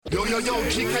Yo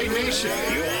G K Nation.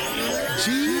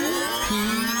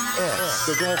 GPS.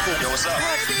 The Grown Folks. Yo, what's up?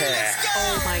 Podcast.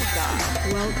 Oh my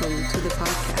God. Welcome to the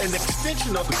podcast. An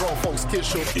extension of the Grown Folks Kids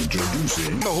Show.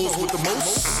 Introducing The host with the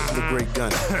most. the Great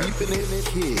Gunny. Keeping it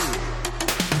kid.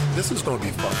 This is gonna be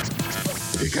fun.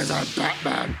 Because I'm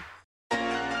Batman.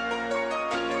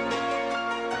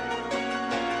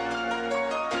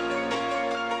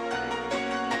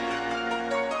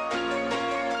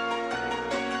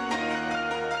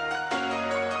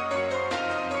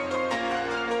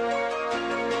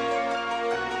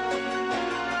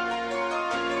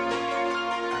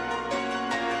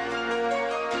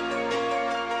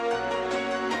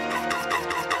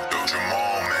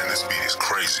 Jamal, man, this beat is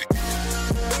crazy.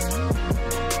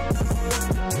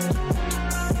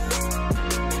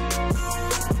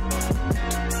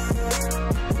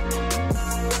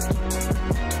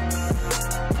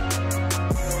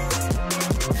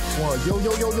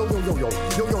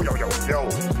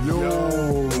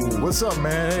 Yo, what's up,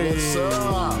 man? Hey. What's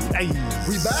up? Hey.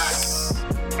 We back.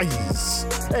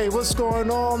 Hey, what's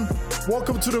going on?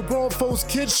 Welcome to the Grown Folks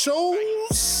Kids Show.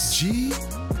 GPS.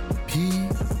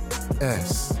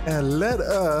 And let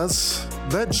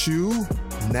you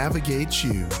Navigate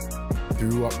you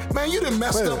through our... Man, you done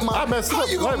messed up my... I messed it How up.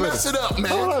 you gonna Wait a mess it up,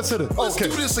 man? Hold on a second. Let's Okay.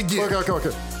 do this again.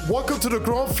 Okay. Welcome to the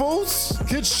Grown Folks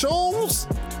Kids Shows.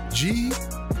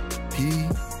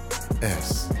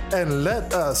 GPS. And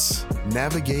let us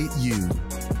Navigate you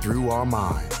through our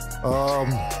mind.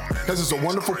 Because it's a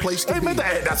wonderful place to Hey, be. man,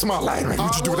 that's my language.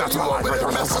 What you do? well, That's you my over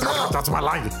there messing language. up. That's my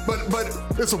language. But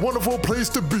It's a wonderful place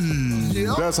to be.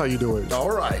 Yep. That's how you do it.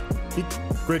 all right.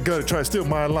 Great guy to try to steal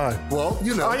my line. Well,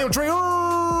 you know. I am Dre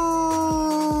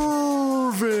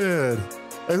Irvin.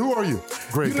 Hey, who are you?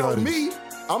 Great You know Gunny. me,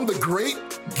 I'm the Great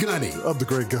Gunny. I'm the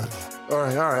Great Gunny. All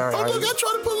right. Oh, look, I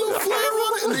try to put a little flair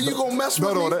on it, and then you gonna mess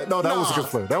with me? That was a good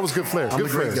flair. That was good flair. I'm Good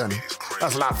the Great flair. Gunny.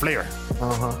 That's a lot of flair.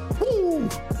 Woo.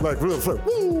 Like real flair.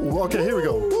 Woo. Okay, here we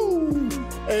go. Woo.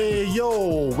 Hey,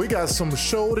 yo, we got some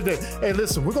show today. Hey,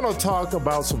 listen, we're gonna talk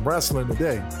about some wrestling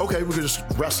today. Okay, we're just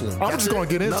wrestling. I'm That's just gonna it?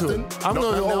 get into Nothing? it. I'm No-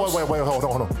 gonna. nothing Oh, else? wait. Hold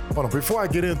on. Before I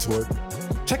get into it,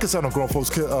 check us out on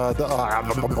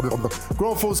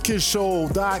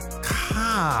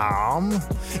grownfolkskidshow.com,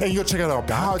 and you're gonna check out our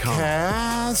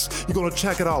podcast. You're gonna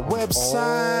check out our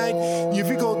website. If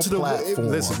you go to the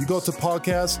platforms. you go to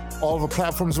podcast, all of the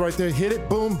platforms right there. Hit it,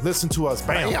 boom, listen to us,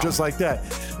 bam, Bam. just like that.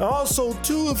 And also,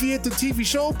 too, if you hit the TV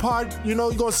show pod, you're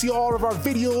gonna see all of our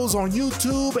videos on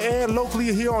YouTube and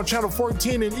locally here on Channel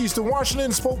 14 in Eastern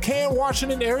Washington, Spokane,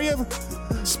 Washington area.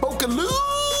 Spoken-loo.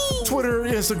 Twitter,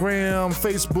 Instagram,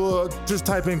 Facebook, just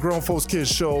type in Grown Folks Kids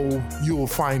Show, you will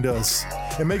find us.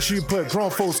 And make sure you put Grown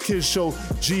Folks Kids Show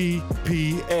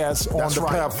GPS on That's the right.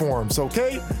 platforms,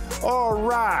 okay? All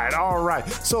right.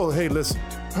 So, hey, listen.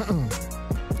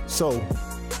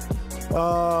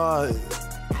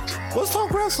 Let's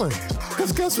talk wrestling.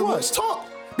 Because guess So what? let's talk.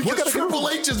 We Because gotta get- Triple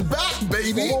H is back,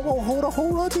 baby. Whoa, hold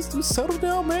on. Just settle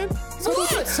down, man. Settle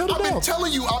I've down. been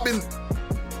telling you,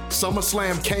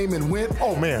 SummerSlam came and went.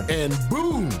 Oh, man. And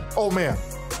boom. Oh man.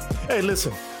 Hey,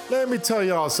 listen, let me tell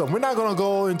y'all something. We're not gonna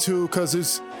go into because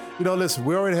it's, listen,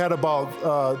 we already had about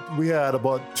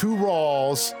 2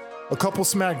 Raws, a couple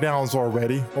Smackdowns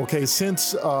already, okay,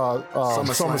 since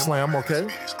SummerSlam, okay?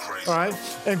 All right.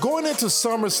 And going into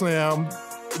SummerSlam,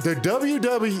 the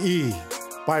WWE,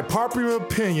 by popular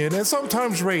opinion and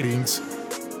sometimes ratings,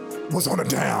 was on a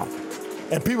down.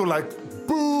 And people were like,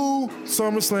 boo,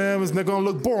 SummerSlam is not gonna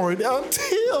look boring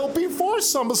until before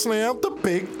SummerSlam, the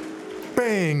Big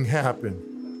Bang happened.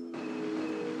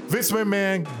 Vince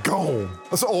McMahon gone.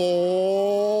 I said,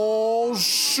 oh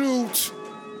shoot!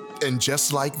 And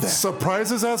just like that.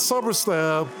 Surprises at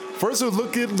SummerSlam. First, it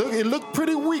looked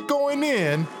pretty weak going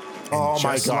in. Oh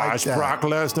my just like gosh, that. Brock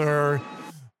Lesnar,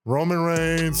 Roman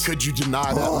Reigns. Could you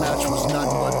deny that match was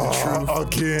nothing but the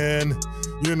truth? Again,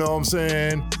 you know what I'm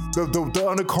saying? The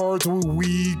undercards were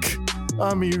weak.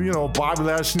 I mean, Bobby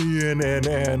Lashley and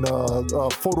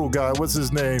photo guy, what's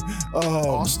his name?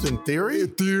 Austin Theory?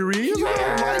 Theory. You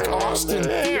don't like Austin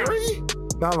Theory?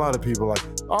 Not a lot of people like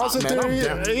Austin Man, I'm Theory.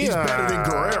 down. He's better than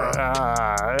Guerrero.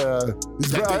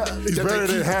 He's That better they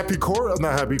than keep- Happy Corbin.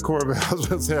 Not Happy Corbin. I was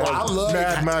going to say I love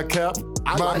Madcap.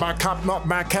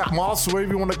 Madcap Moss,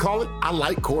 whatever you want to call it. I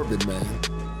like Corbin, man.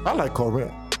 I like Corbin.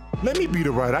 Let me be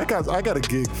the right. I got a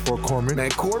gig for Corbin. Man,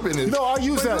 Corbin is... I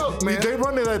use But that. look, man. They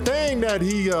run that thing that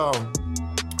he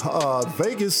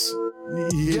Vegas.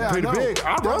 He pretty I know. big.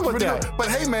 I run with that. But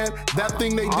hey, man, that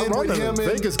thing they I did run with the him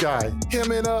Vegas guy.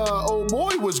 and old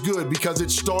boy was good because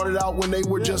it started out when they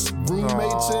were just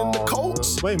roommates in the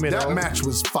Colts. Wait a minute. That match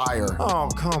was fire. Oh,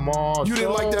 come on. You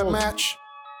didn't like that Joe. match?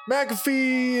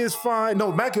 McAfee is fine.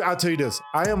 No, I'll tell you this.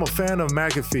 I am a fan of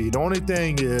McAfee. The only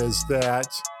thing is that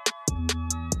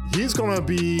he's going to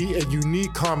be a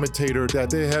unique commentator that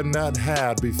they have not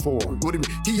had before. What do you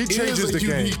mean? He changes the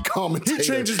game. Commentator. He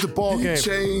changes the ball game. He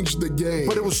changed the game.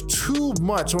 But it was too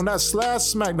much on that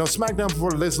last SmackDown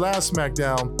before this last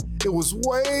SmackDown. It was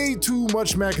way too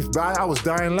much McAfee. I was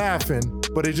dying laughing,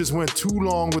 but it just went too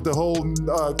long with the whole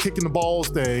kicking the balls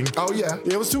thing. Oh, yeah.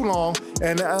 It was too long.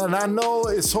 And I know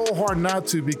it's so hard not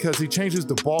to because he changes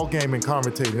the ball game in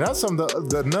commentating. That's something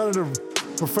that none of the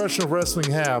professional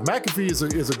wrestling have. McAfee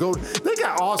is a go. They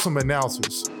got awesome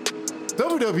announcers.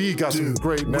 WWE got some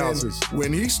great announcers.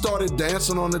 When he started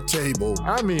dancing on the table,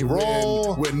 I mean,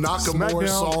 Raw, when Nakamura's SmackDown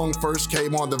song first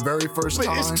came on the very first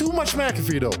time. It's too much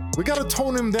McAfee though. We got to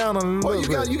tone him down a little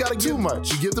bit. You got to too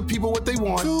much. You give the people what they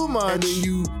want. Too much. And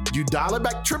then you dial it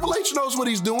back. Triple H knows what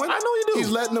he's doing. I know you do. He's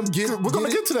letting them get. We're gonna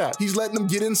get to that. He's letting them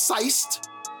get incised.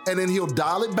 And then he'll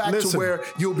dial it back to where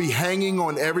you'll be hanging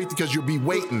on everything because you'll be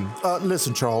waiting.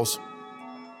 Listen, Charles.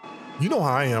 You know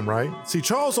how I am, right? See,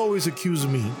 Charles always accuses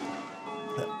me,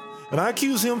 and I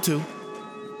accuse him too.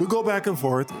 We go back and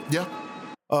forth. Yeah.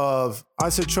 I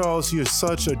said, Charles, you're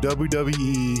such a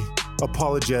WWE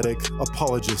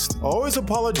apologist. Always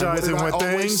apologizing when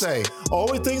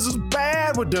things is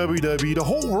bad with WWE. The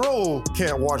whole world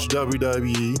can't watch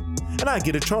WWE. And I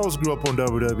get it. Charles grew up on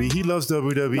WWE. He loves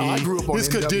WWE. No, I grew up on He's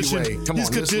NWA. conditioned.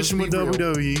 He's conditioned with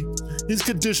WWE. He's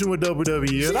conditioned with WWE.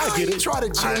 See, and I get it. Try to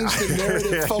change the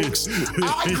narrative, folks.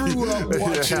 I grew up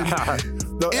watching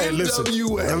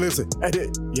NWA. Listen.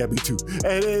 Yeah, me too.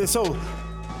 And so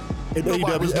at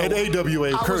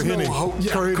AWA, Kurt Hennig.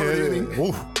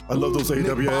 I love those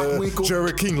AWA.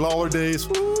 Jerry King Lawler days.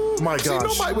 My gosh. See,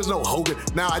 nobody was no Hogan.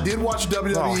 Now, I did watch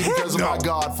WWE because of my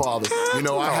godfather.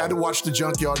 I had to watch the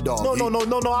Junkyard Dog. No.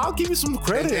 I'll give you some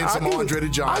credit. And some Andre the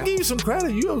Giant. I'll give you some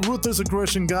credit. You're a ruthless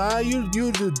aggression guy.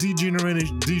 You're the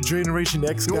Degeneration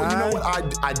X guy. You know what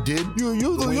I did? You're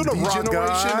the rock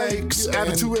guy. X.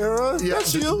 Attitude Era. Yeah,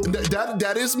 that's you.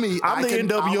 That is me. I'm the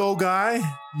NWO guy.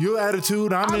 Your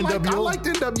attitude. I'm NWO. I liked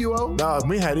NWO. Nah,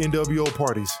 we had NWO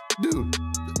parties. Dude.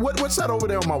 What's that over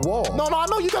there on my wall? No, I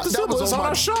know you got the symbol. It's on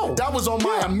our show. That was on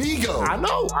my Amigo. I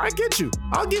know. I get you.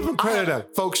 I'll give him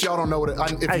credit. Folks, y'all don't know what if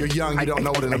you're young, you don't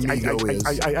know what an Amigo is.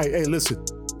 Hey, listen.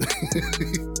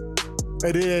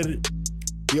 And then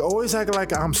you always act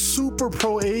like I'm super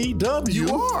pro AEW.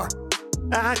 You are.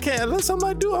 I can't. Unless I'm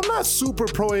like, dude, I'm not super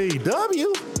pro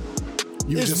AEW.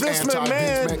 It's just Vince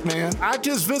McMahon.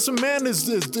 Vince McMahon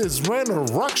is running a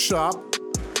ruck shop.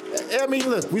 I mean,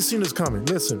 look, we've seen this coming.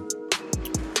 Listen.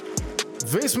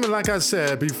 Vince McMahon, like I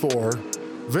said before,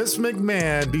 Vince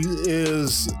McMahon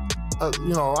is, I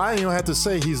don't even have to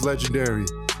say he's legendary.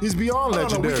 He's beyond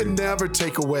legendary. No, we can never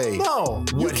take away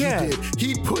what he did.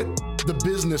 He put the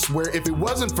business where if it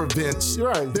wasn't for Vince,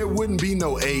 there wouldn't be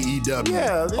no AEW.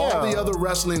 Yeah. All the other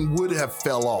wrestling would have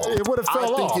fell off. It would have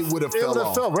fell off. I think it would have fell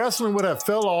off. Wrestling would have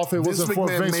fell off. It wasn't for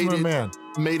Vince McMahon.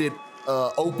 Made it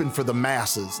open for the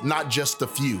masses, not just the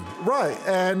few. Right.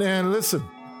 And listen.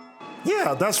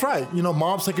 Yeah, that's right.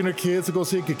 Mom's taking their kids to go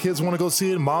see it. The kids want to go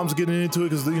see it. Mom's getting into it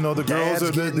because, the girls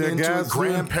are getting into it.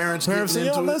 Grandparents getting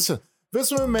into it. Listen,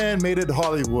 Vince McMahon made it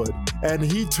Hollywood, and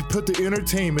he put the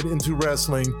entertainment into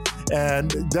wrestling, and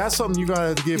that's something you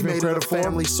got to give him credit for.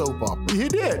 Family soap opera. He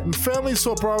did. Family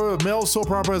soap opera, male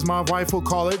soap opera, as my wife will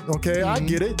call it. Okay, I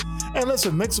get it. And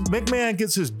listen, McMahon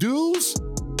gets his dues.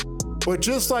 But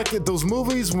just like those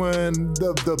movies when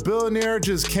the billionaire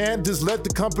just can't just let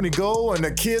the company go and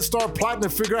the kids start plotting to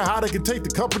figure out how they can take the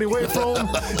company away from him,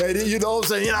 and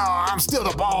saying, I'm still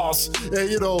the boss. And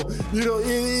the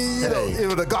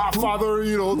Godfather,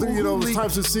 the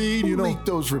types of scene, Who leaked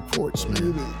those reports,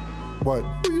 man? What?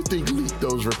 Who do you think leaked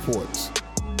those reports?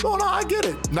 No, I get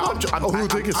it. No, who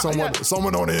think it's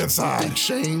someone on the inside? You think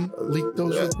Shane leaked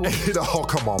those reports? Oh,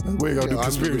 come on, man. We ain't gonna do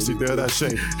conspiracy there. That's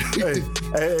Shane.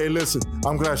 hey, listen.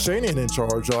 I'm glad Shane ain't in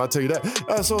charge, I'll tell you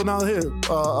that. So now here,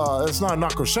 it's not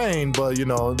knock on Shane, but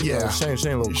Shane a little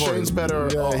corny. Shane's better.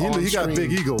 He got a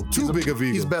big ego. Too big of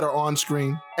ego. He's better on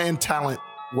screen and talent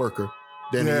worker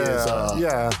than he is.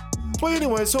 But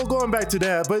anyway, so going back to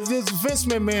that, but this Vince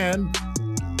McMahon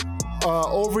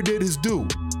overdid his due.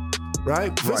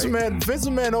 Right? Vince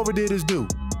McMahon overdid his due.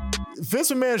 Vince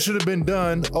McMahon should have been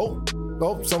done. Oh,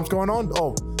 something's going on.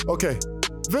 Oh, okay.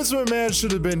 Vince McMahon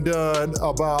should have been done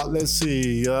about, let's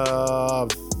see, I'd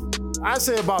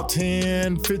say about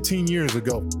 10, 15 years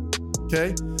ago.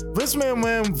 Okay? Vince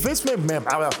McMahon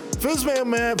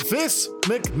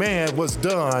was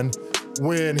done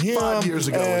when him 5 years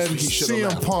ago and he should have CM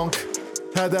left. Punk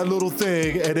had that little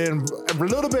thing, and then a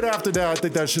little bit after that, I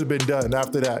think that should have been done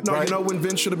after that. No, right? you know when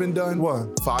Vince should have been done?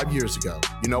 What? 5 years ago.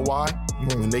 You know why?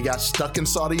 When they got stuck in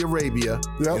Saudi Arabia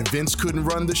and Vince couldn't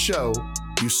run the show,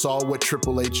 you saw what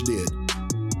Triple H did.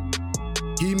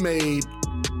 He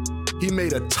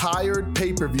made a tired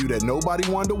pay-per-view that nobody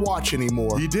wanted to watch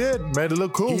anymore. He did. Made it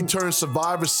look cool. He turned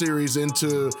Survivor Series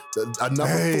into a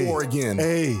number 4 again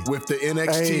with the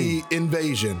NXT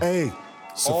invasion.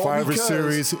 Survivor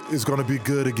Series is going to be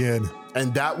good again.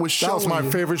 And that was showing. That was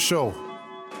my favorite show.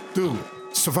 Dude,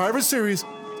 Survivor Series,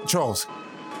 Charles,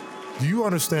 do you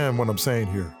understand what I'm saying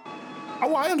here?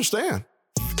 Oh, I understand.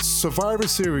 Survivor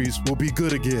Series will be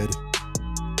good again.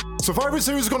 Survivor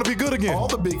Series is going to be good again. All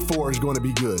the big 4 is going to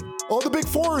be good. All the big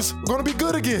 4s are going to be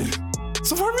good again.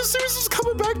 Survivor Series is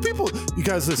coming back, people. You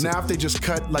guys listen. Now if they just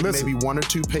cut maybe 1 or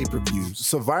 2 pay-per-views.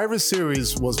 Survivor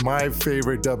Series was my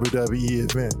favorite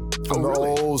WWE event from the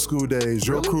old school days.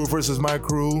 Your crew versus my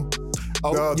crew.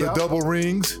 The double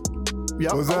rings.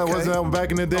 Yep, was that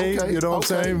back in the day? You know what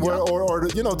I'm saying? Yep. Or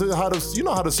how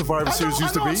the Survivor Series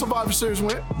used to be. I know how Survivor Series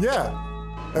went. Yeah,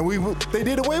 and they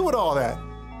did away with all that,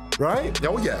 right?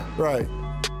 Oh yeah, right.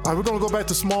 Are we gonna go back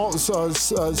to Raw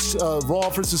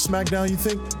versus SmackDown? You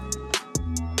think?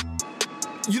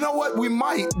 You know what? We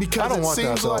might, because I don't want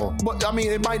seems that, like. But, I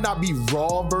mean, it might not be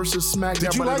Raw versus SmackDown.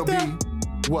 Did you but like it'll that?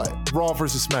 Be what? Raw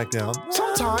versus SmackDown.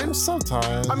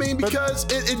 Sometimes. I mean, because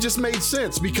it just made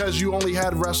sense, because you only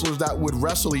had wrestlers that would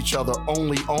wrestle each other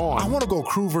only on. I want to go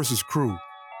crew versus crew.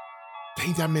 There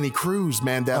ain't that many crews,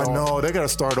 man. I know, they got to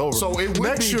start over. So it would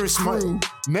next be year's crew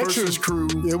next versus year's crew.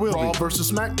 It will Raw be versus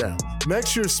SmackDown.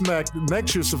 Next year's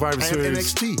Survivor and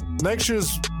Series. NXT. Next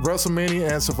year's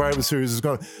WrestleMania and Survivor Series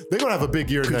they're gonna have a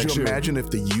big year next year. Could you imagine if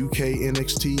the UK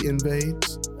NXT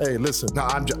invades? Hey, listen. No,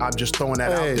 I'm just throwing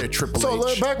that out there, Triple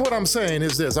H. So back what I'm saying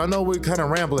is this. I know we're kind of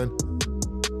rambling.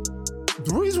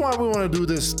 The reason why we want to do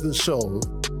this show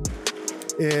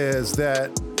is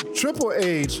that Triple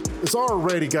H has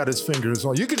already got his fingers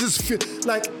on. You could just feel,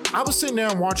 like, I was sitting there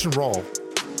and watching Raw,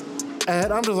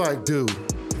 and I'm just like, dude,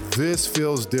 this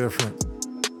feels different.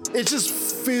 It just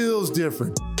feels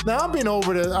different. Now, I've been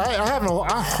over there.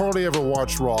 I hardly ever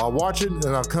watch Raw. I watch it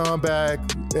and I come back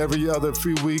every other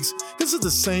few weeks. This is the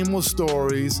same old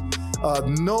stories.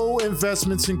 No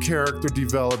investments in character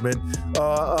development.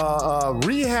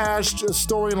 Rehashed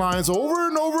storylines over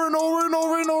and over and over and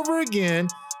over and over again.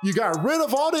 You got rid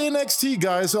of all the NXT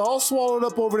guys, all swallowed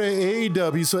up over to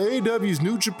AEW. So AEW's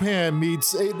New Japan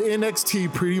meets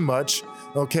NXT pretty much,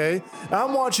 okay?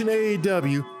 I'm watching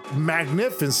AEW,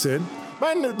 magnificent.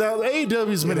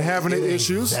 AEW's been having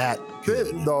issues. That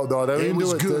good. No, they didn't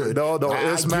do it. Good. No,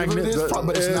 it's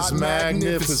magnificent. It's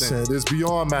magnificent. It's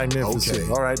beyond magnificent.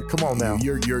 Okay. All right, come on now.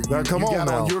 Come on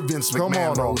now. Your Vince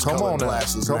McMahon rose-colored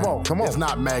glasses. Come on. It's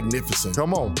not magnificent.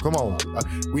 Come on.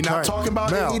 We're not talking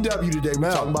about AEW today. We're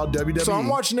talking about WWE. So I'm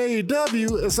watching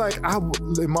AEW. It's like,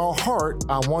 in my heart,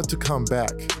 I want to come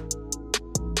back.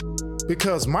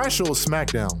 Because my show is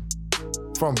SmackDown.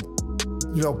 From,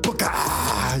 Booker,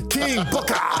 King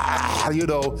Booker,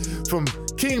 from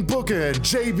King Booker and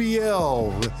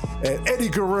JBL and Eddie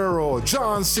Guerrero,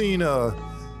 John Cena,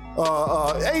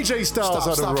 AJ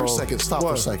Styles. Stop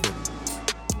for a second.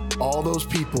 All those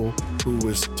people who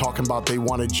was talking about they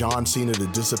wanted John Cena to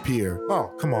disappear.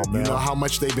 Oh, come on, man. You know how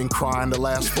much they've been crying the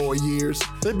last 4 years?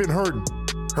 They've been hurting.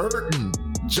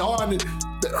 John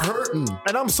hurting.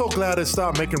 And I'm so glad they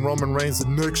stopped making Roman Reigns the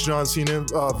next John Cena.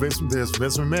 Vince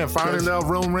McMahon finally let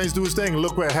Roman Reigns do his thing. And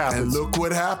look what happens. And look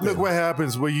what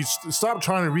happens where you stop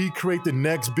trying to recreate the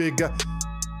next big guy.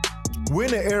 We're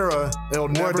in an era. It'll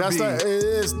never be.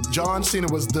 John Cena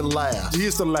was the last. He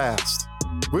is the last.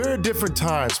 We're in different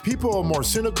times. People are more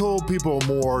cynical. People are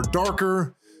more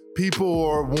darker.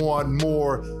 People want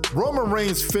more. Roman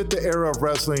Reigns fit the era of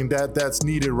wrestling that's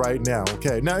needed right now.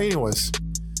 Okay, now anyways.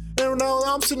 And now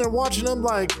I'm sitting there watching, I'm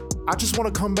like, I just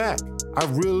want to come back. I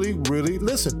really,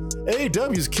 listen,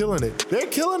 AEW's killing it. They're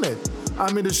killing it.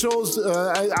 I mean, the shows,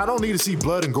 I don't need to see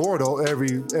blood and gore, though,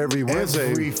 every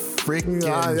Wednesday. Every freaking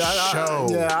show.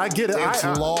 Yeah, I get it. It's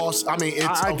lost. I mean, it's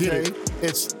I okay. Get it.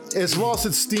 It's lost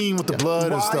its steam with the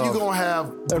blood and stuff. Why are you going to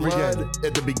have blood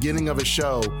at the beginning of a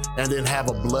show and then have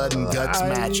a blood and guts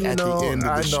match at the end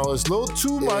of the show? I know, it's a little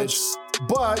too much.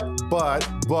 But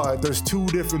there's two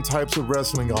different types of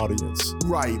wrestling audience.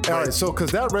 Right. All right, so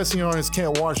because that wrestling audience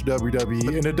can't watch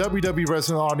WWE, and the WWE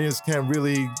wrestling audience can't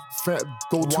really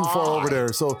go too far over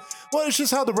there. So, well, it's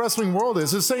just how the wrestling world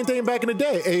is. It's the same thing back in the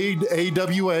day.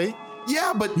 AWA.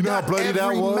 Yeah, but you know how bloody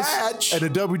that was? Match, and the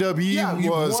WWE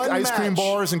was ice cream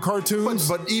bars and cartoons.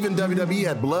 But even WWE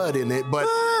had blood in it, but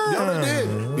it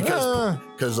did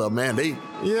because man,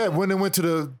 Yeah, when they went to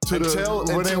the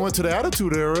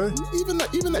Attitude Era, even the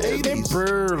 80s, they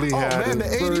barely had man, it.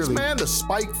 the 80s, barely. man, the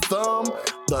spiked thumb,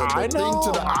 the thing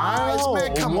to the I eyes, know.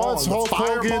 man, come once on.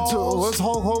 Once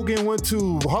Hulk Hogan went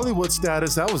to Hollywood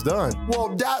status, that was done.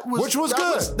 Well, that was Which was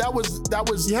good. That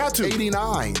was You had to.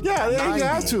 89. Yeah, you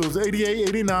had to. It was 88,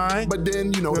 89. But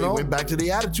then they went back to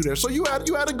the Attitude Era. So you had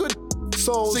a good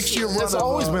 6-year run. It's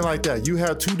always been like that. You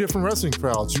have two different wrestling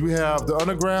crowds. You have the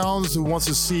undergrounds who wants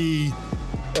to see,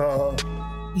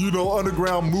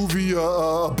 underground movie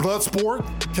blood sport.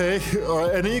 Okay,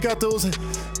 and then you got those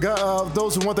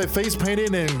who want their face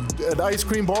painted and ice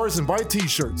cream bars and white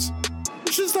T-shirts.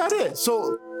 It's just not it.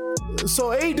 So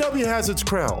AEW has its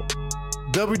crowd.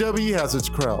 WWE has its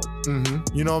crowd.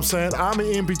 Mm-hmm. You know what I'm saying? I'm an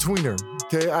in-betweener.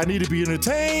 Okay, I need to be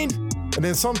entertained, and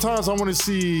then sometimes I want to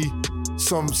see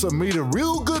some either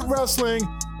real good wrestling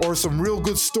or some real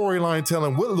good storyline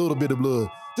telling with a little bit of blood,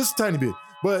 just a tiny bit,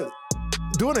 but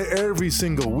doing it every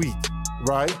single week,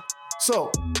 right?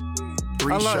 So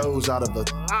 3 shows out of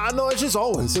the. I know it's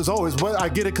always, but I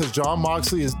get it because Jon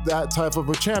Moxley is that type of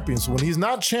a champion. So when he's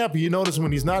not champion, you notice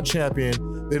when he's not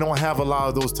champion, they don't have a lot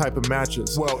of those type of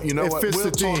matches. Well, you know what?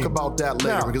 We'll talk about that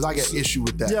later because I get issue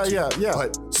with that. Yeah.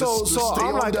 But so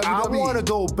I'm like, I want to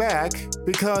go back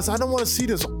because I don't want to see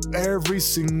this every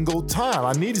single time.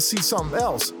 I need to see something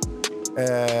else.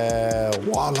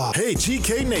 Voila. Hey,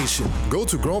 GK Nation, go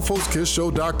to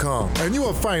grownfolkskidsshow.com and you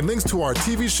will find links to our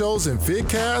TV shows and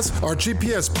vidcasts, our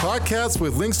GPS podcasts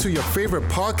with links to your favorite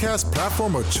podcast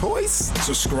platform of choice.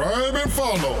 Subscribe and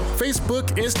follow. Facebook,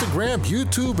 Instagram,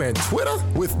 YouTube, and Twitter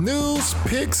with news,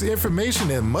 pics,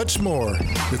 information, and much more.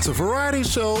 It's a variety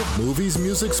show. Movies,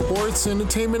 music, sports,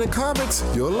 entertainment, and comics.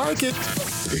 You'll like it.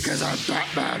 Because I'm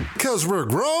Batman. Because we're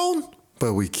grown,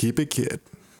 but we keep it kid.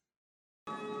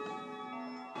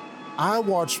 I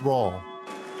watched Raw,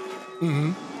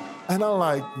 and I'm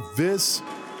like, this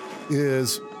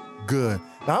is good.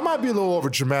 Now, I might be a little over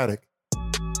dramatic.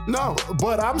 No,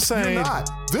 but I'm saying you're not.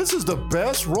 This is the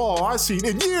best Raw I've seen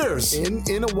in years.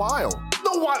 In a while.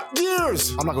 No, what?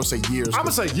 Years. I'm not gonna say years. I'm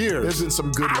gonna say years. There's been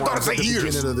some good ones at the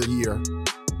beginning of the year.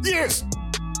 Years.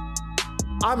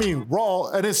 I mean, Raw,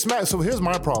 and then so here's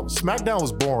my problem. SmackDown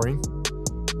was boring.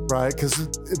 Right, because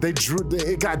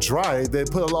it got dry. They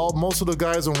put most of the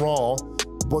guys on Raw,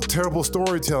 but terrible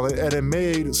storytelling, and it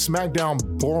made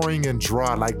SmackDown boring and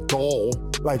dry, like dull,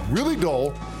 like really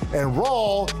dull. And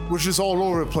Raw was just all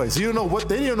over the place. They didn't know what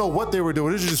they were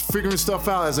doing. They were just figuring stuff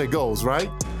out as it goes. Right?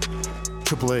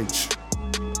 Triple H,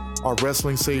 our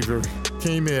wrestling savior,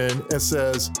 came in and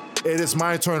says, "It is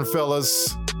my turn,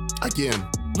 fellas. Again,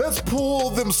 let's pull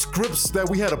them scripts that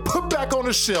we had to put back on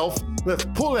the shelf. Let's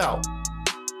pull out."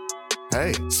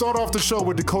 Hey, start off the show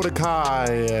with Dakota Kai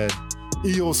and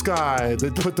Io Sky. They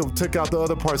took out the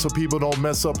other parts so people don't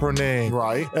mess up her name.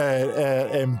 Right.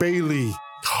 And Bailey.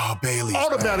 Oh, Bailey's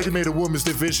automatically back. Made a women's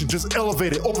division, just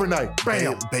elevated overnight.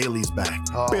 Bam. Bailey's back.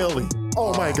 Bailey.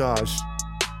 Oh my gosh.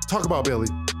 Talk about Bailey.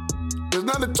 There's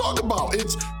nothing to talk about.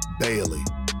 It's Bailey.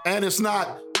 And it's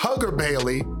not Hugger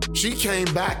Bailey. She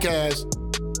came back as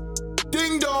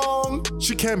Ding Dong.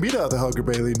 She can't be the other Hugger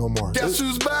Bailey no more. Guess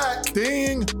who's back?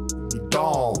 Ding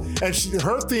Dong. And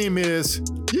her theme is,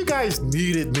 you guys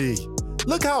needed me.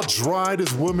 Look how dry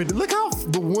this woman, look how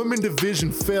the women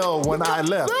division fell when I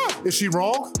left. Yeah. Is she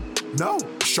wrong? No.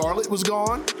 Charlotte was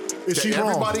gone. Is she wrong?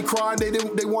 Everybody cried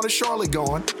they wanted Charlotte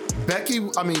gone. Becky,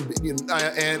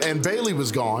 and Bailey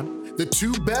was gone. The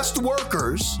two best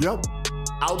workers. Yep.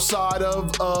 Outside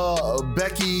of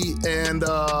Becky and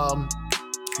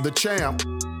the champ.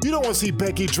 You don't want to see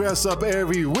Becky dress up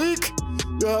every week.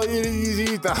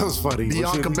 That was funny.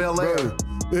 Bianca Belair.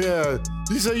 Yeah.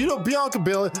 You said, Bianca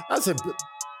Belair. I said,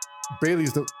 Bailey.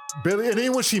 And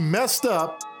then when she messed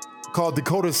up, called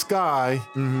Dakota Sky.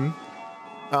 Mm-hmm.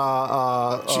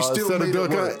 She still made it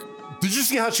work. Did you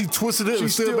see how she twisted it? She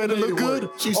still made it look good?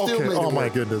 She still made it work. Oh my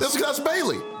goodness. That's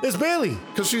Bailey. It's Bailey.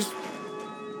 Because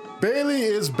Bailey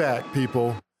is back,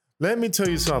 people. Let me tell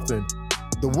you something.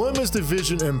 The women's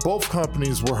division in both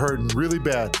companies were hurting really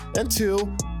bad until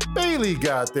Bailey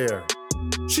got there.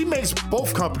 She makes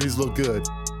both companies look good.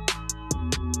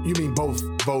 You mean both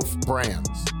brands?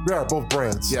 Yeah, both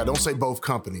brands. Yeah, don't say both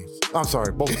companies. I'm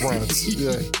sorry, both brands.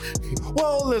 Yeah.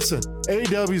 Well, listen,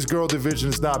 AEW's girl division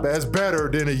is not bad. It's better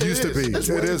than it used to be.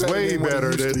 It is way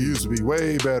better than it used to be.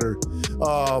 Way better.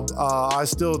 I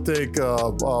still think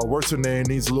what's her name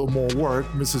needs a little more work.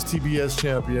 Mrs. TBS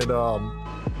champion.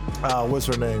 What's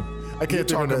her name? I can't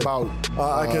think of her name.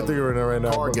 I can't think of her name right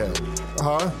now. Cargill.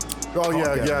 Huh? Oh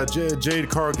Cargill. yeah, Jade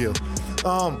Cargill.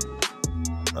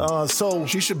 So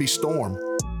she should be Storm.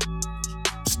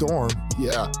 Storm.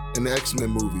 Yeah, in the X-Men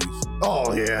movies.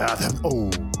 Oh yeah.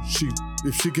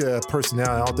 If she could have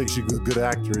personality, I don't think she'd be a good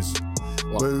actress.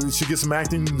 But if she gets some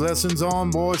acting lessons on,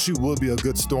 boy, she would be a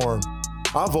good Storm.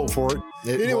 I'll vote for it.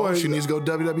 Anyway, she needs to go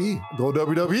WWE. Go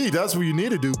WWE. That's what you need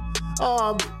to do.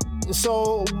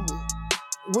 So,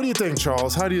 what do you think,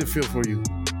 Charles? How do you feel for you?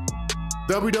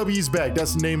 WWE's back.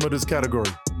 That's the name of this category.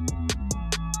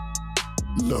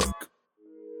 Look,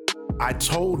 I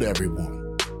told everyone.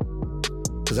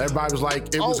 Because everybody was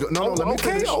like, let me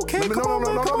finish. Okay, let me finish.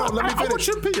 I want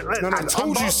your opinion. I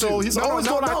told you so. He's always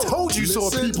going, I told you so.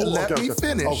 People. Let me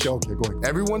finish. Okay, go ahead.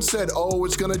 Everyone said,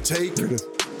 it's going to take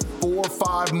 4 or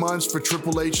 5 months for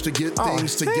Triple H to get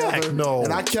things together. No.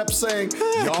 And I kept saying,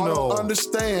 y'all don't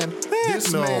understand.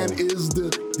 This man is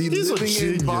the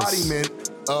living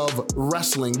embodiment of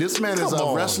wrestling. This man is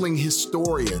a wrestling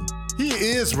historian. He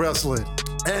is wrestling.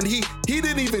 And he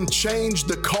didn't even change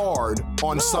the card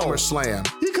on SummerSlam.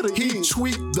 He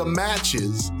tweaked the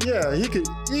matches. Yeah, he could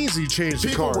easily change the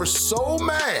card. People were so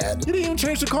mad. He didn't even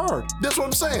change the card. That's what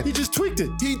I'm saying. He just tweaked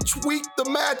it. He tweaked the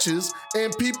matches,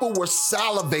 and people were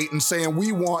salivating, saying,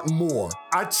 we want more.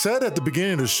 I said at the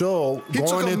beginning of the show,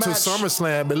 going into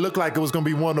SummerSlam, it looked like it was going to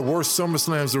be one of the worst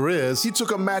SummerSlams there is. He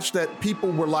took a match that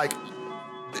people were like,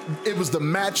 it was the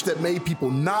match that made people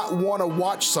not want to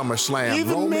watch SummerSlam.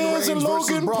 Even Roman Miz and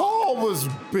Logan Paul was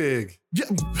big. Yeah,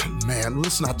 man,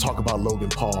 let's not talk about Logan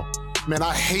Paul. Man,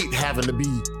 I hate having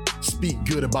to speak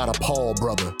good about a Paul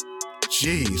brother.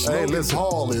 Jeez, Logan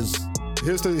Paul is...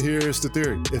 Here's the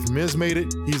theory. If Miz made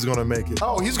it, he's gonna make it.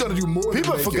 Oh, he's gonna do more.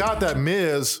 People forgot that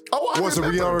Miz was a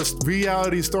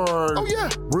reality star,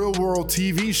 real world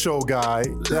TV show guy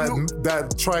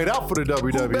that tried out for the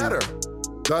WWE. Who better?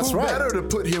 That's right. Who better to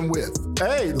put him with?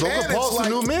 Hey, Logan Paul's the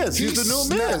new Miz. He's the new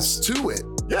Miz. To it.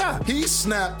 Yeah. He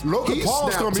snapped. Logan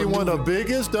Paul's going to be one of the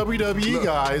biggest WWE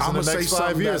guys in the next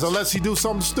 5 years, unless he do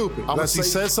something stupid. Unless he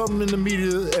says something in the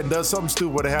media and does something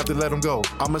stupid, they have to let him go.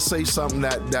 I'm going to say something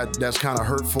that's kind of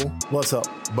hurtful. What's up?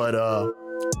 But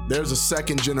there's a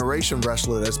second generation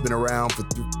wrestler that's been around for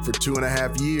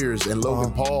 2.5 years, and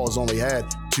Logan Paul has only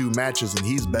had 2 matches, and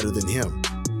he's better than him.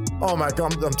 Oh my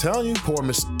God, I'm telling you.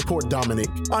 Poor Dominic.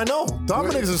 I know.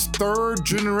 Dominic's his third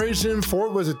generation,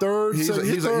 fourth, was it third? He's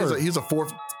a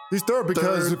fourth. He's third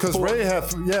because Ray had,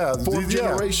 fourth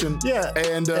generation. Yeah.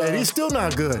 And he's still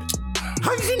not good.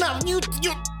 How you not? You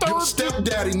third. Your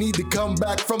stepdaddy need to come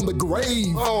back from the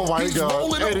grave. Oh my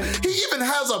God. He even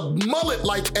has a mullet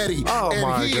like Eddie. Oh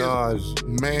my gosh.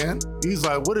 Man. He's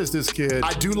like, what is this kid?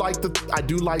 I do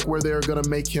like where they're gonna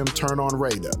make him turn on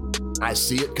Ray though. I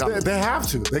see it coming. They have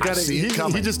to. They got to.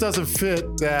 He just doesn't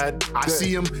fit that. I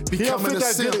see him becoming a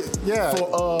simp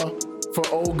for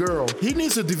old girl. He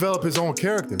needs to develop his own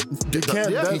character. He got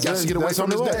to get away from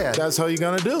his dad. That's how you're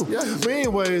gonna do. Yeah. But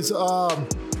anyways,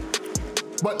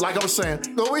 but like I was saying,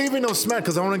 even on Smack,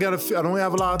 because I don't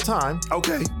have a lot of time.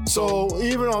 Okay. So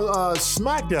even on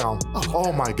SmackDown,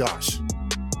 oh my gosh.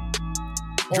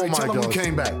 Dre, tell him who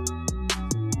came back.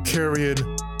 Karrion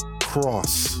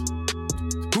Kross.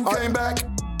 Who came back?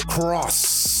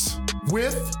 Kross.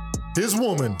 With? His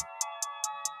woman.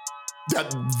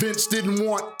 That Vince didn't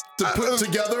want to put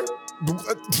together?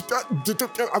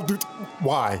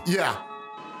 Why? Yeah.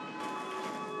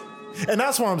 And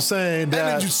that's why I'm saying that.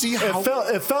 And did you see how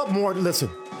it felt more, listen,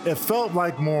 it felt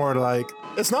like more like,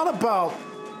 it's not about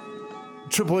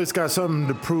Triple H got something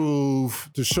to prove,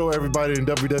 to show everybody in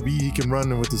WWE he can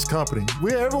run with this company.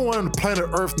 Everyone on the planet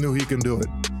Earth knew he can do it,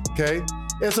 okay?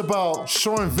 It's about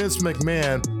showing Vince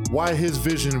McMahon why his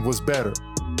vision was better.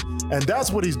 And that's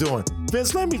what he's doing.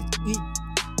 Vince, let me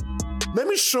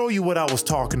show you what I was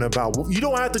talking about. You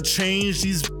don't have to change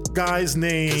these guys'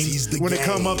 names when they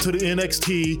come up to the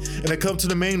NXT and they come to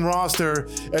the main roster,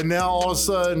 and now all of a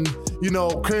sudden,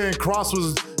 Karrion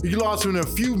Kross he lost him in a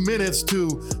few minutes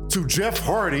to Jeff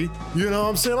Hardy. You know what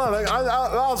I'm saying?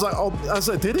 I was like, I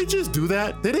said, did they just do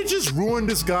that? Did they just ruin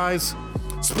this guy's?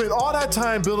 Spent all that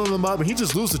time building them up, and he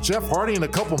just lose to Jeff Hardy in a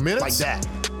couple minutes? Like that.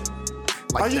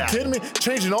 Are you kidding me?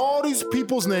 Changing all these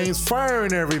people's names,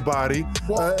 firing everybody.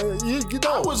 Well,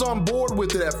 I was on board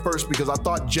with it at first because I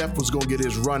thought Jeff was going to get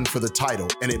his run for the title,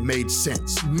 and it made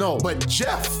sense. No. But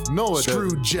Jeff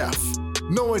screwed Jeff.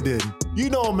 No, it didn't. You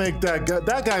don't make that guy.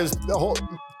 That guy's the whole.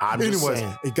 Anyway,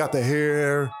 he got the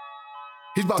hair.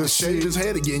 He's about to shave his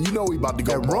head again. You know he's about to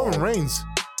go. And Roman Reigns.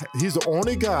 He's the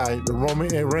only guy that Roman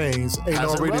Reigns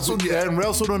ain't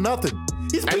wrestled or nothing.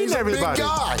 He's beating everybody.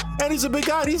 And he's a big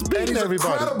guy. He's beating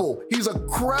everybody. He's a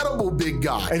credible big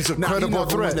guy. And he's a credible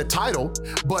threat. The title,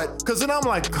 but because then I'm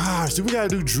like, gosh, do we gotta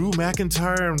do Drew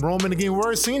McIntyre and Roman again? We've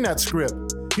already seen that script.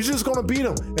 He's just gonna beat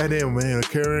him. And then when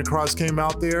Karrion Kross came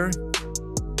out there,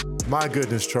 My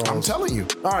goodness, Charles. I'm telling you.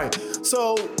 All right.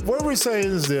 So what we're saying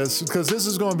is this, because this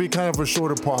is going to be kind of a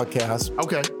shorter podcast.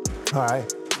 Okay. All right.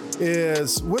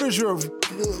 What is your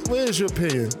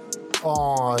opinion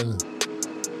on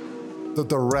the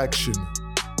direction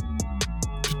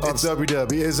of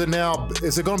WWE? Is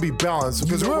it going to be balanced?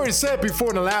 Because we already said before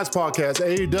in the last podcast,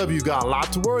 AEW got a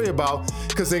lot to worry about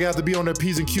because they got to be on their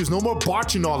P's and Q's. No more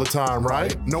botching all the time,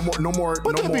 right? No more.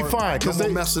 But they'll be fine because they're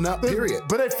messing up. Period.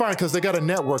 But they're fine because they got a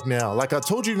network now. Like I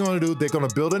told you, they're going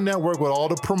to build a network with all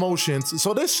the promotions.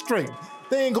 So they're straight.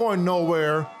 They ain't going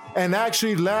nowhere. And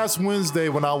actually, last Wednesday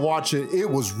when I watched it, it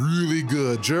was really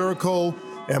good. Jericho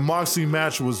and Moxley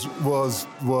match was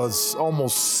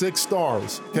almost 6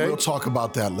 stars. Okay, we'll talk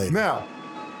about that later. Now,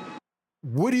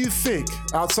 what do you think?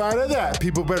 Outside of that,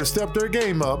 people better step their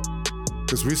game up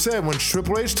because we said when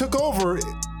Triple H took over,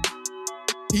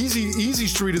 easy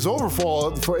street is over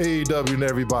for AEW and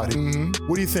everybody. Mm-hmm.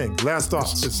 What do you think? Last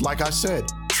thoughts. It's like I said,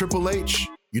 Triple H.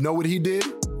 You know what he did?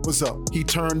 What's up? He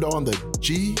turned on the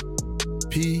GPS.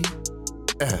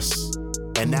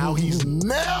 And now he's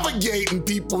navigating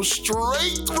people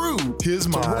straight through his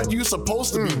mind to what you're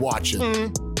supposed to be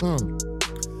watching.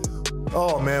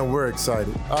 Oh man, we're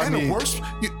excited. The worst,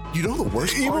 you know the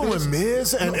worst part even when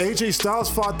Miz and AJ Styles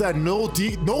fought that no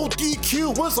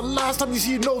DQ. When's the last time you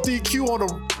see no DQ on a?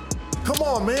 Come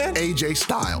on, man. AJ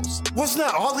Styles. What's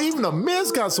that? Even the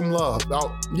Miz got some love.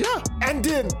 Oh, yeah. And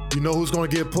then you know who's gonna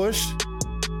get pushed?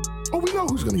 Oh, we know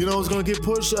who's gonna. You know who's gonna get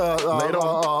pushed?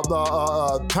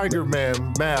 Tiger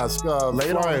Man mask.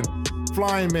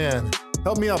 Flying Man.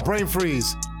 Help me out. Brain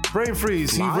freeze.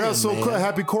 He wrestled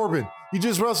Happy Corbin. He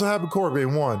just wrestled Happy Corbin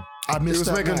and won. I missed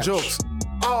that. He was making jokes.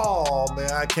 Oh man,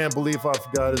 I can't believe I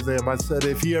forgot his name. I said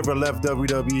if he ever left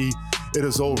WWE, it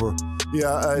is over.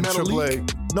 Yeah, in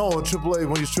AAA. No, in AAA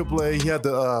when he's AAA, he had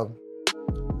the.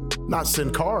 Not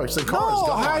Sin Cara. Sin Cara is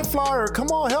gone. High Flyer. Come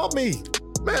on, help me.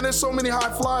 Man, there's so many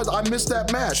high flyers. I missed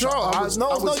that match. Sure,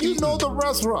 you know the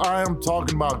wrestler I am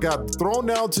talking about got thrown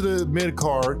down to the mid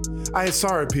card.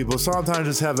 Sorry, people.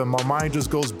 Sometimes just my mind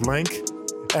just goes blank,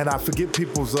 and I forget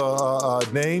people's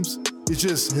names. It's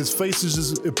just his face has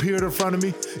just appeared in front of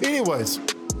me. Anyways,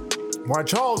 why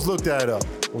Charles looked that up?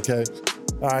 Okay,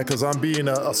 all right, because I'm being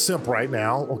a simp right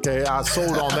now. Okay, I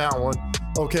sold on that one.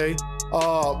 Okay,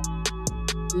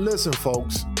 listen,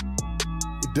 folks.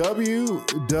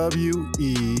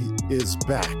 WWE is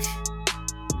back.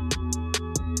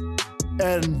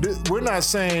 And we're not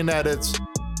saying that it's,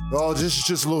 this is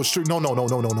just a little street. No.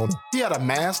 He had a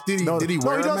mask? Did he wear a mask?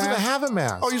 No, he doesn't have a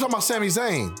mask. Oh, you're talking about Sami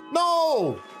Zayn?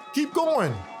 No! Keep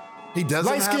going. He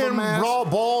doesn't have a mask?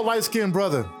 Light-skinned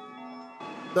brother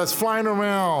that's flying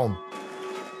around.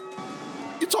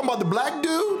 You talking about the black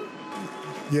dude?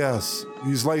 Yes,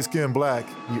 he's light-skinned black.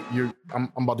 I'm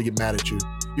about to get mad at you.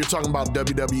 You're talking about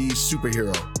WWE's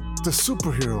superhero. The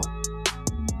superhero.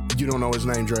 You don't know his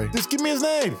name, Dre? Just give me his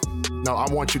name. No, I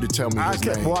want you to tell me his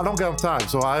name. Well, I don't got time,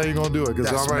 so I ain't gonna do it because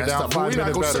I'm right down 5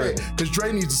 minutes better. Because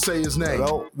Dre needs to say his name.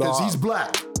 Because he's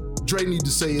black. Dre needs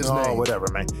to say his name. Oh, whatever,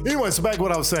 man. Anyway, so back to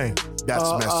what I was saying. That's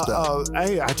messed up.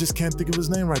 I just can't think of his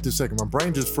name right this second. My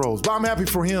brain just froze. But I'm happy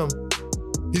for him.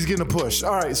 He's getting a push.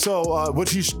 All right, so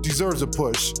which he deserves a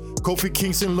push. Kofi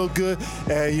Kingston looked good,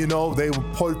 and they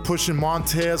were pushing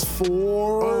Montez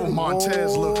forward. Oh,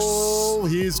 Montez looks.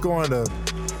 He's going to.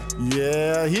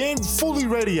 Yeah, he ain't fully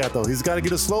ready yet though. He's got to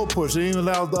get a slow push. They ain't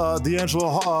allowed D'Angelo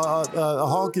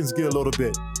Hawkins get a little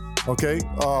bit. Okay.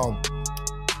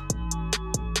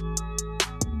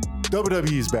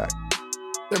 WWE's back.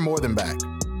 They're more than back.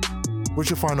 What's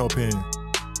your final opinion?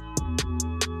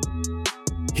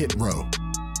 Hit row.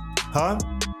 Huh?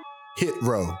 Hit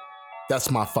row.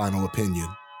 That's my final opinion.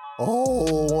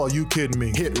 Oh, are you kidding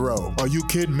me? Hit row. Are you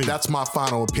kidding me? That's my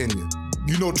final opinion.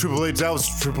 You know Triple H, that was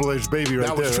Triple H baby right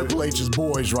there. That was Triple H's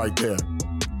boys right there.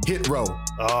 Hit row.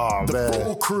 Oh, the man.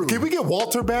 Full crew. Can we get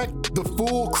Walter back? The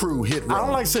full crew hit row. I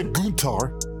don't like to say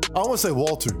Gunther. I want to say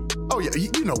Walter. Oh, yeah.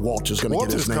 You know Walter's going to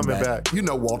get his name back. Back. You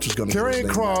know Walter's going to get his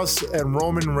name back. Karrion Kross and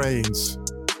Roman Reigns.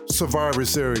 Survivor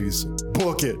Series.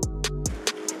 Book it.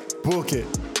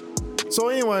 So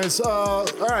anyways, all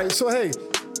right. So, hey,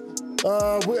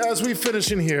 as we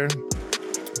finish in here,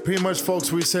 pretty much,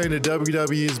 folks, we're saying that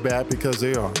WWE is back because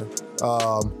they are.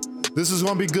 This is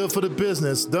going to be good for the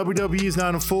business. WWE is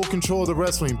not in full control of the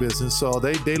wrestling business, so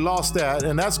they lost that,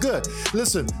 and that's good.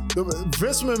 Listen,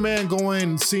 Vince McMahon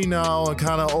going senile and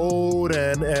kind of old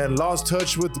and lost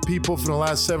touch with the people for the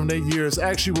last 7-8 years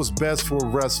actually was best for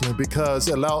wrestling because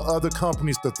it allowed other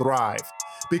companies to thrive.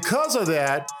 Because of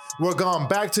that, we're going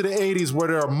back to the 80s where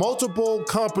there are multiple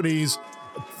companies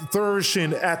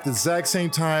flourishing at the exact same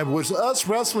time, which us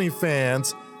wrestling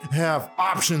fans have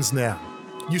options now.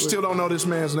 You still don't know this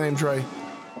man's name, Trey?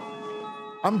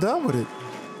 I'm done with it.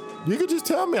 You could just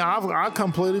tell me. I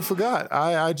completely forgot.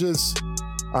 I just,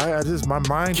 my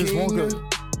mind just won't go.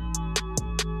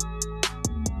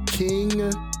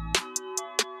 King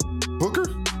Booker?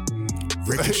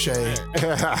 Ricochet.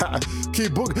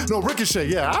 King Booker. No, Ricochet.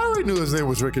 Yeah, I already knew his name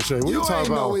was Ricochet. What you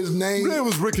talking about? Know his name. It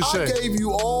was Ricochet. I gave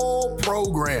you all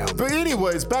programs. But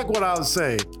anyways, back what I was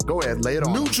saying. Go ahead, lay it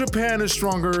on. New Japan is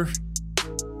stronger.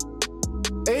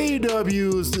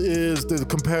 AEW is the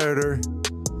competitor.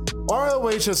 ROH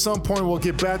at some point will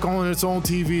get back on its own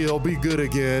TV. It'll be good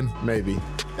again. Maybe.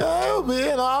 It'll be,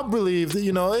 and I believe that,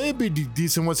 it'll be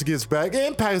decent once it gets back.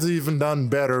 Impact has even done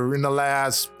better in the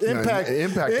last. Impact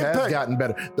has gotten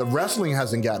better. The wrestling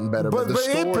hasn't gotten better, but the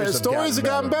stories have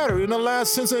gotten better in the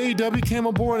last, since AEW came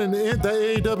aboard, and the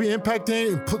AEW Impact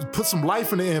thing put some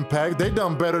life in the Impact. They've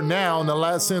done better now in the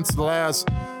last, since the last,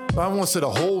 I won't say the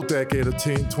whole decade of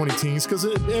 20 teens, because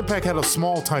Impact had a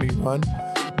small, tiny run.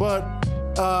 But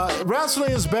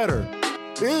wrestling is better.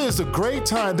 It is a great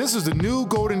time. This is the new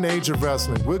golden age of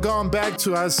wrestling. We're going back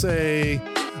to, I say,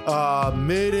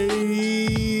 mid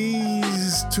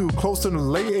 80s to close to the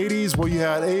late 80s, where you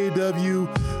had AEW,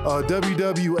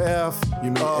 WWF. You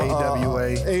mean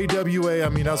AWA? AWA, I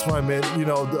mean, that's what I meant.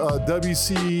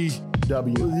 WCW.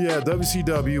 Yeah,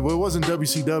 WCW. Well, it wasn't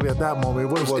WCW at that moment.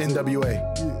 What was it? NWA.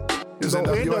 It was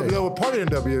NWA. They were part of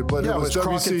NWA, but yeah, it was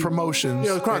Crockett Promotions.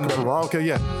 Yeah, it was Crockett Promotions. Okay,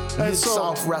 yeah. And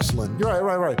South Wrestling.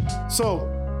 Right. So,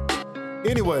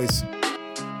 anyways,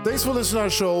 thanks for listening to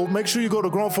our show. Make sure you go to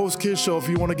Grown Folks Kids Show if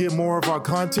you want to get more of our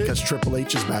content. Because Triple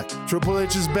H is back. Triple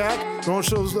H is back.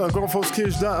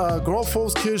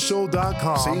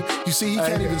 GrownFolksKids.com. See? You see, he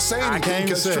can't even say anything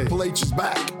because Triple H is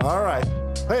back. All right.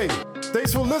 Hey,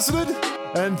 thanks for listening.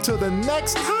 Until the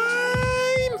next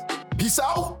time. Peace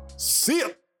out. See ya.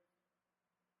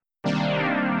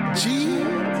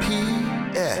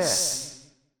 GPS.